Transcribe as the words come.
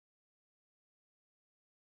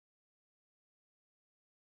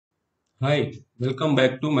Hi, welcome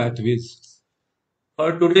back to MathWiz.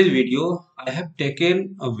 For today's video, I have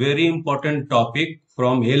taken a very important topic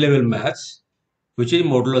from A-level maths, which is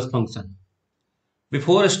modulus function.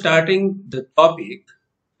 Before starting the topic,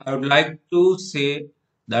 I would like to say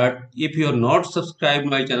that if you are not subscribed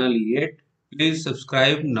my channel yet, please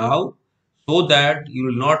subscribe now so that you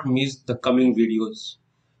will not miss the coming videos.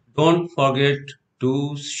 Don't forget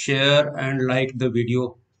to share and like the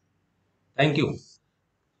video. Thank you.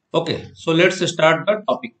 Okay, so let's start the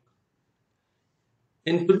topic.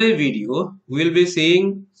 In today's video, we will be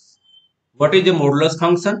seeing what is a modulus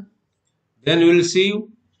function. Then we will see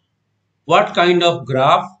what kind of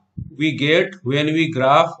graph we get when we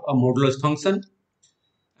graph a modulus function.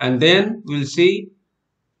 And then we will see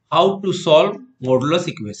how to solve modulus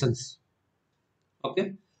equations.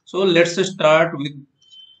 Okay. So let's start with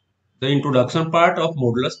the introduction part of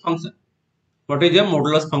modulus function. What is a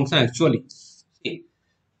modulus function actually? See,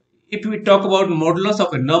 if we talk about modulus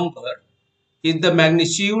of a number, is the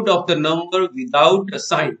magnitude of the number without a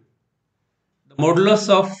sign. The modulus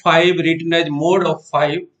of 5 written as mod of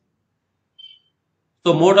 5.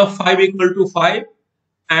 So mod of 5 equal to 5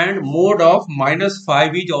 and mod of minus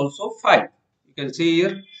 5 is also 5. You can see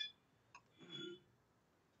here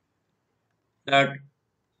that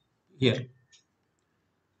here.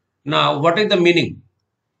 Now what is the meaning?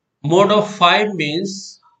 Mod of 5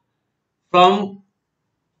 means from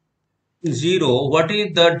 0 what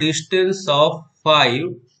is the distance of 5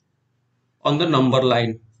 on the number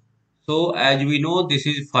line. So as we know this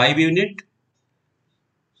is 5 unit.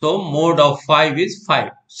 So mod of 5 is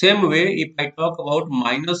 5. Same way if I talk about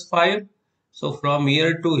minus 5. So from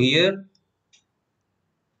here to here,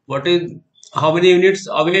 what is how many units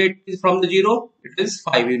away it is from the 0? It is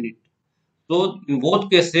 5 units. So in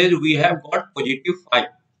both cases we have got positive 5.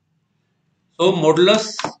 So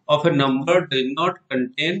modulus of a number does not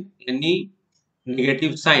contain any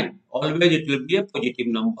negative sign. Always it will be a positive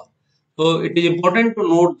number. So it is important to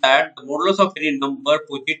note that the modulus of any number,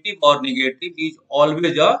 positive or negative, is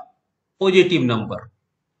always a positive number.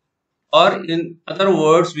 Or in other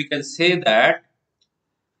words, we can say that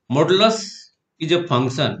modulus is a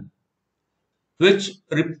function which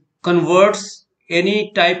converts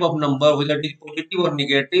any type of number, whether it is positive or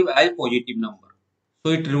negative, as positive number.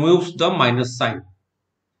 So it removes the minus sign.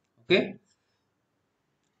 Okay.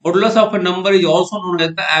 Modulus of a number is also known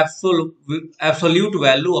as the absolute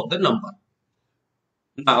value of the number.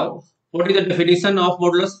 Now, what is the definition of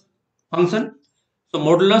modulus function? So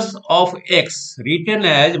modulus of x written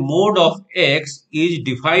as mod of x is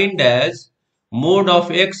defined as mod of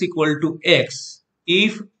x equal to x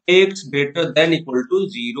if x greater than equal to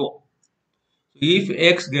 0. If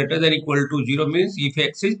x greater than equal to 0 means if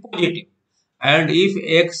x is positive, and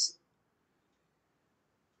if x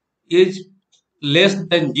is less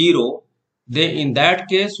than 0, then in that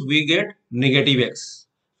case we get negative x.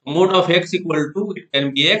 Mod of x equal to, it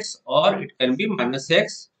can be x or it can be minus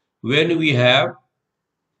x when we have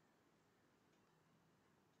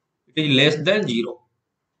it is less than 0.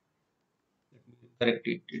 Let me correct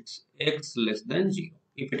it. It's x less than 0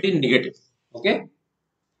 if it is negative. Okay.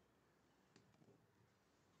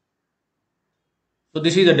 So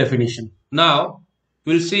this is the definition. Now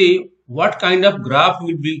we'll see what kind of graph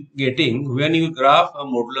we'll be getting when you graph a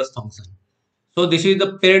modulus function. So this is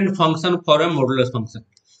the parent function for a modulus function.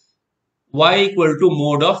 Y equal to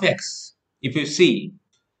mod of x. If you see,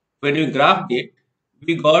 when we graphed it,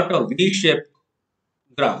 we got a V-shaped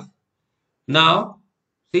graph. Now,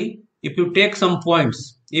 see, if you take some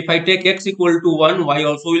points, if I take x equal to 1, y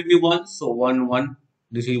also will be 1. So 1, 1,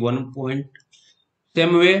 this is 1 point.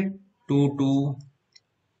 Same way, 2, 2,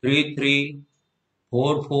 3, 3,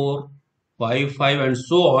 4, 4, 5, 5 and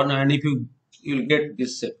so on. And if you'll get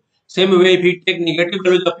this shape. Same way, if you take negative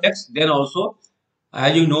values of x, then also,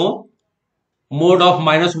 as you know, mod of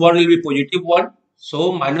minus 1 will be positive 1.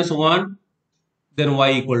 So minus 1, then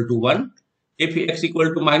y equal to 1. If x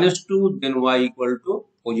equal to minus 2, then y equal to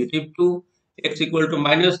positive 2. X equal to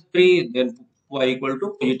minus 3, then y equal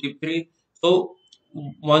to positive 3. So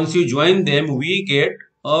once you join them, we get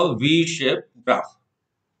a V-shaped graph.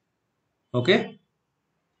 Okay.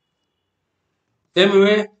 Same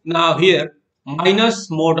way, now here minus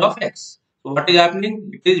mod of x. So what is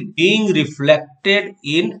happening? It is being reflected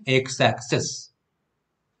in x-axis.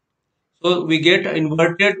 So we get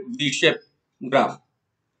inverted V-shaped graph.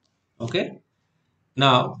 Okay.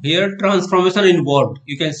 Now here transformation involved.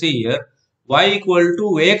 You can see here y equal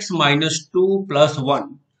to x minus 2 plus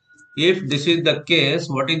 1. If this is the case,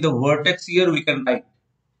 what is the vertex here? We can write.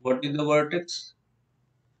 What is the vertex?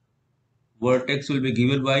 Vertex will be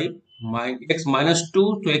given by x minus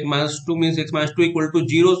 2. So x minus 2 means x minus 2 equal to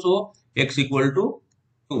 0. So x equal to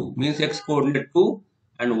 2 means x coordinate 2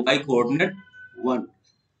 and y coordinate 1.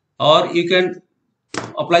 Or you can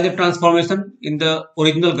apply the transformation in the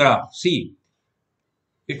original graph. See,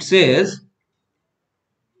 it says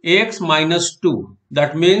ax minus 2.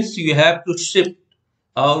 That means you have to shift,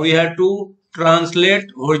 or we have to translate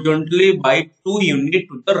horizontally by 2 unit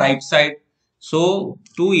to the right side. So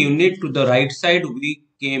 2 unit to the right side we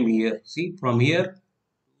came here. See, from here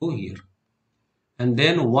to here, and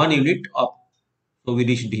then 1 unit up. So we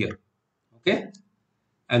reached here. Okay,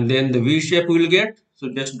 and then the V shape we will get. So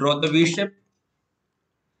just draw the V shape.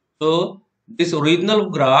 So this original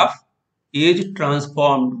graph is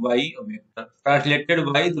transformed by a vector,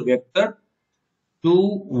 translated by the vector to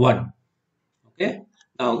 1. Okay.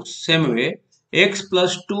 Now same way, x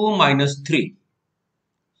plus 2 minus 3.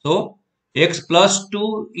 So x plus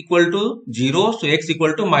 2 equal to 0. So x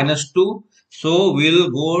equal to minus 2. So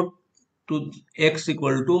we'll go to x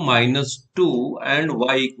equal to minus 2 and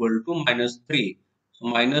y equal to minus 3. So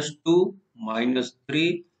minus 2 minus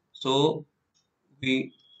 3. So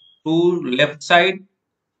we 2 left side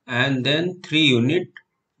and then 3 unit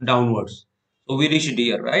downwards. So we reached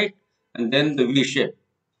here, right? And then the V shape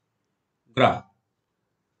graph.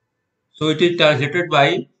 So it is translated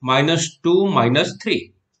by minus 2 minus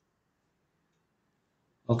 3.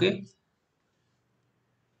 Okay.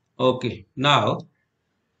 Okay. Now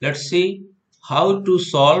let's see how to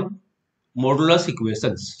solve modulus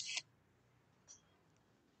equations.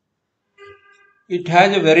 It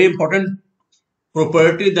has a very important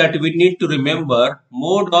property that we need to remember.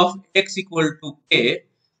 Mode of x equal to k,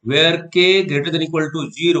 where k greater than equal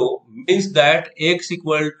to 0 means that x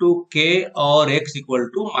equal to k or x equal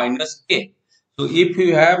to minus k. So if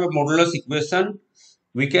you have a modulus equation,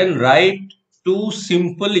 we can write two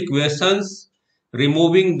simple equations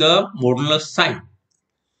removing the modulus sign.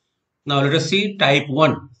 Now let us see type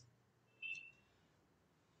 1.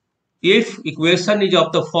 If equation is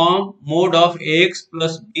of the form mode of ax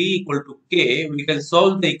plus b equal to k, we can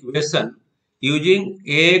solve the equation using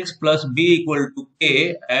ax plus b equal to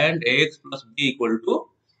k and ax plus b equal to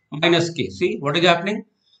minus k. See what is happening?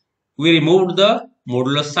 We removed the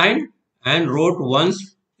modulus sign and wrote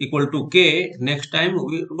once equal to k. Next time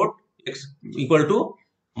we wrote x equal to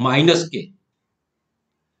minus k.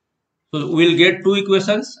 So we'll get two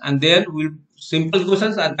equations and then we'll simple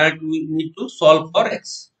equations, and that we need to solve for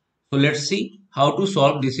x. So let's see how to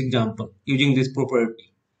solve this example using this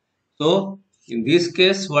property. So in this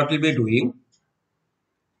case, what we'll be doing,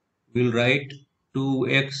 we'll write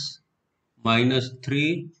 2x minus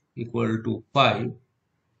 3 equal to 5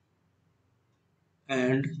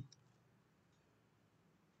 and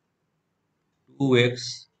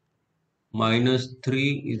 2x minus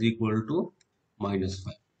 3 is equal to minus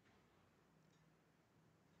 5.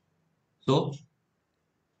 So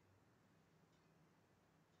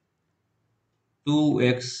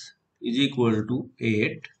 2x is equal to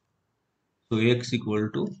 8. So x equal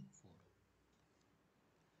to,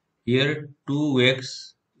 here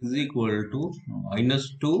 2x is equal to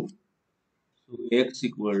minus 2. So x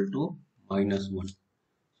equal to minus 1.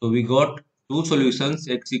 So we got two solutions,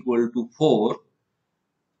 x equal to 4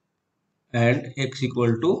 and x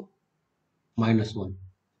equal to minus 1.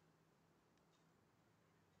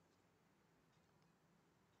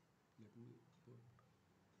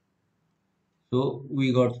 So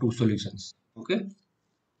we got two solutions. Okay,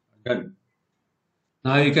 done.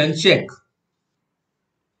 Now you can check.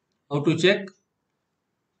 How to check?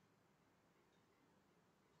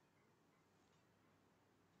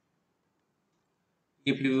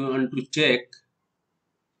 If you want to check,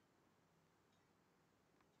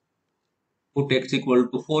 put x equal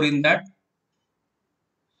to 4 in that.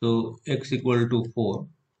 So x equal to 4. In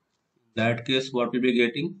that case, what will be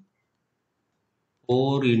getting?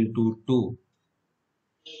 4 into 2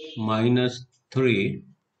 minus 3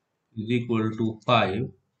 is equal to 5.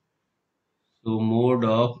 So mode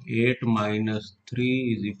of 8 minus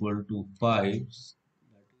 3 is equal to 5.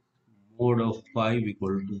 Mode of 5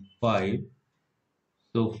 equal to 5.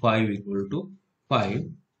 So 5 equal to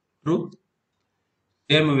 5. True.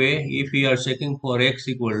 Same way, if we are checking for x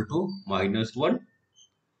equal to minus 1,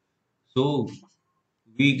 so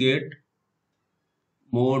we get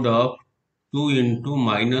mode of 2 into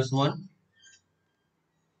minus 1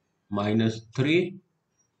 minus 3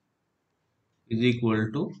 is equal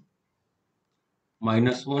to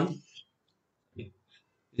minus 1 is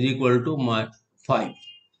equal to 5.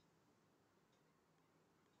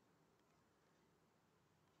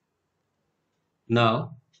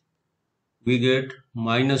 Now we get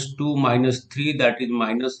minus 2 minus 3, that is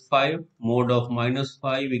minus 5. Mode of minus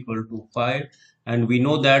 5 equal to 5, and we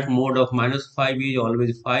know that mode of minus 5 is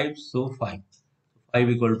always 5, so 5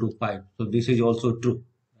 equal to 5. So this is also true,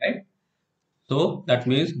 right? So that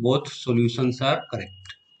means both solutions are correct.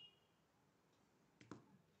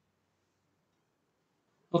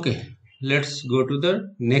 Okay, let's go to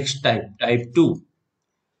the next type, type 2.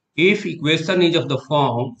 If equation is of the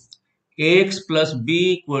form ax plus b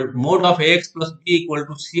equal mode of ax plus b equal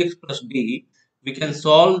to cx plus d, we can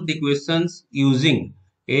solve the equations using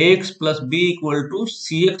ax plus b equal to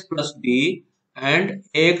cx plus d and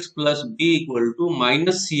ax plus b equal to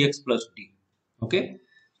minus cx plus d. Okay,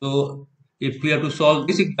 so if we have to solve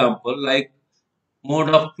this example, like mode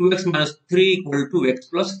of 2x minus 3 equal to x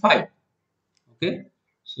plus 5. Okay,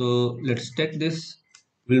 so let's take this.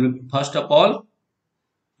 First of all,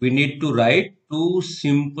 we need to write two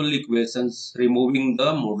simple equations removing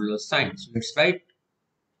the modulus sign. So let's write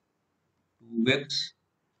 2x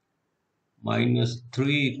minus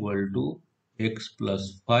 3 equal to x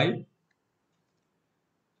plus 5,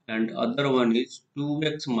 and other one is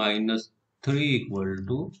 2x minus 3 equal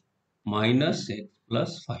to minus x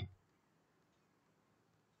plus 5.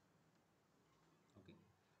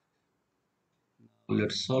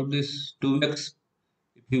 Let's solve this. 2x,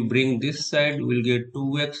 if you bring this side, we'll get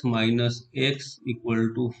 2x minus x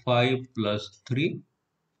equal to 5 plus 3.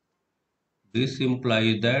 This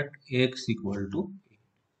implies that x equal to 8.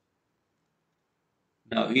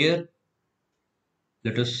 Now here,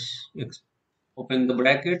 let us open the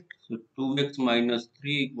bracket. So 2x minus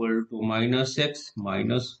 3 equal to minus x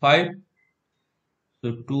minus 5.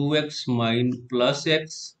 So 2x plus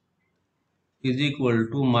x is equal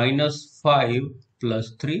to minus 5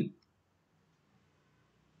 plus 3.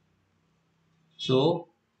 So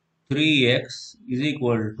 3x is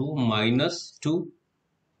equal to minus 2,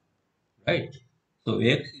 right? So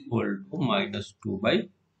x equal to minus 2 by,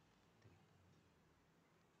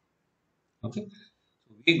 okay.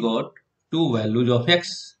 So we got two values of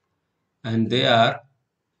x, and they are,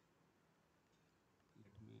 let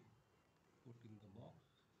me put in the box,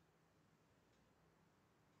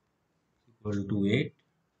 equal to 8,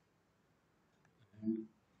 and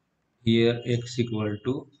here x equal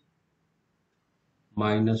to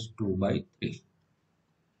minus 2 by 3.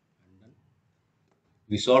 And then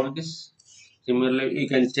we solve this. Similarly, you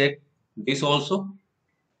can check this also.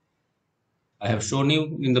 I have shown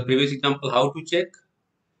you in the previous example how to check.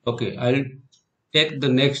 Okay, I'll take the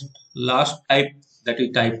next last type, that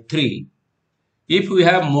is type 3. If we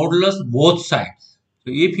have modulus both sides, so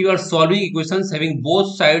if you are solving equations having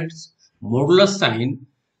both sides modulus sign,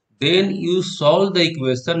 then you solve the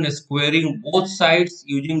equation squaring both sides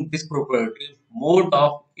using this property, mode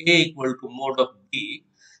of a equal to mode of b,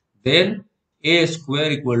 then a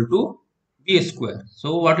square equal to b square.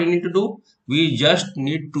 So what we need to do? We just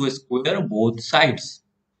need to square both sides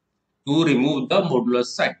to remove the modulus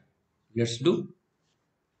sign. Let's do.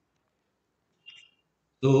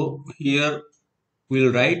 So here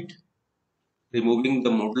we'll write, removing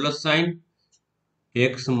the modulus sign,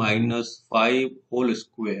 x minus 5 whole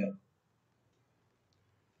square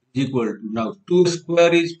is equal to, now 2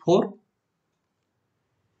 square is 4,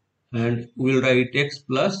 and we'll write x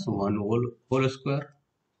plus 1 whole square.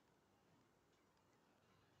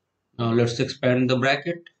 Now let's expand the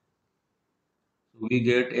bracket. We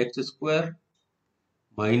get x square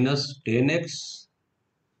minus 10x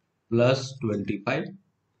plus 25,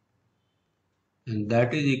 and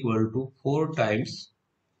that is equal to 4 times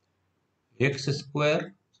x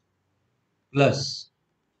square plus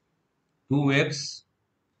 2x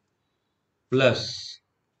plus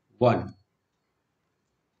 1.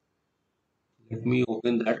 Let me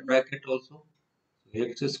open that bracket also.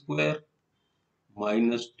 X square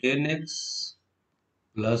minus 10x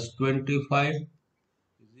plus 25 is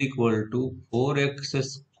equal to 4x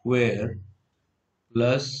square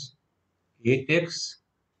plus 8x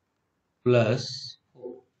plus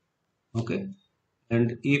 4. Okay,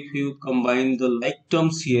 and if you combine the like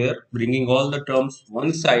terms here, bringing all the terms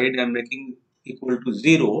one side and making equal to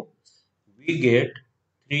 0, we get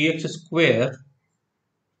 3x square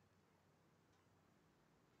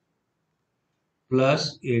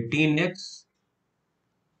plus 18x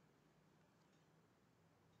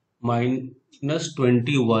minus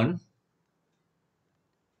 21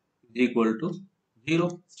 is equal to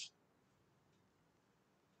 0.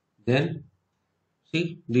 Then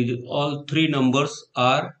see, these all three numbers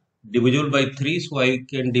are divisible by 3, so I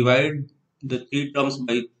can divide the three terms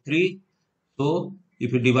by 3. So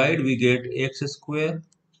if we divide, we get x square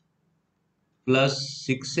plus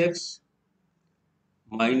 6x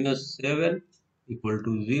minus 7 equal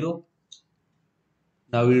to 0.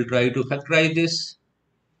 Now we'll try to factorize this.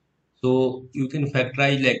 So you can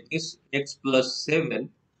factorize like this: x plus 7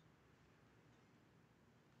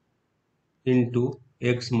 into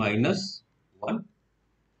x minus 1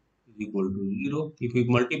 is equal to 0. If we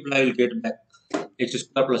multiply, we'll get back x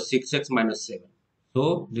square plus 6x minus 7.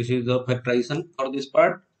 So this is the factorization for this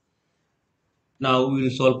part. Now we will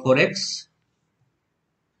solve for x.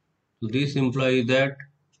 So this implies that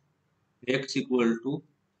x equal to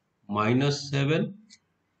minus 7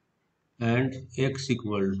 and x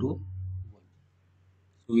equal to 1.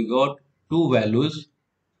 So we got two values.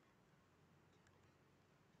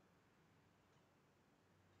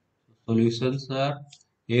 Solutions are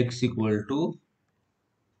x equal to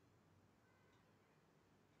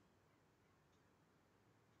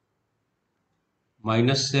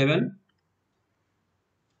minus 7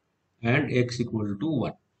 and x equal to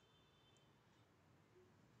 1.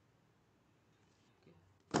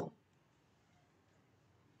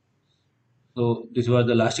 So this was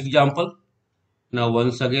the last example. Now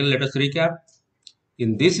once again let us recap.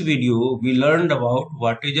 In this video we learned about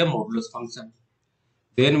what is a modulus function.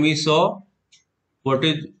 Then we saw what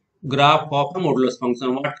is graph of a modulus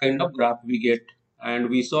function, what kind of graph we get, and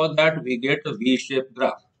we saw that we get a V-shaped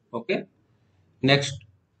graph. Okay. Next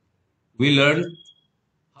we learned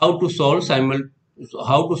how to solve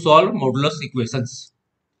modulus equations.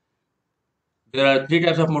 There are three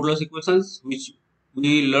types of modulus equations which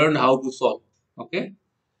we learned how to solve. Okay.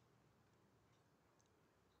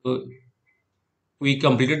 So we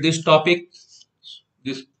completed this topic,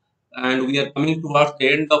 and we are coming towards the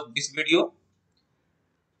end of this video.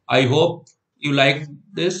 I hope you liked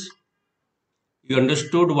this. You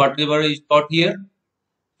understood whatever is taught here.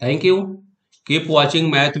 Thank you. Keep watching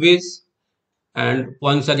MathWiz. And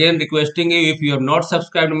once again requesting you, if you have not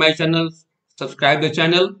subscribed my channel, subscribe the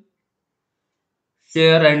channel,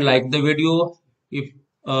 share and like the video. If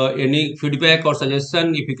any feedback or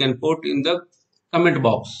suggestion, if you can put in the comment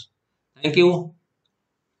box. Thank you.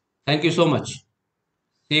 Thank you so much.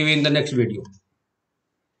 See you in the next video.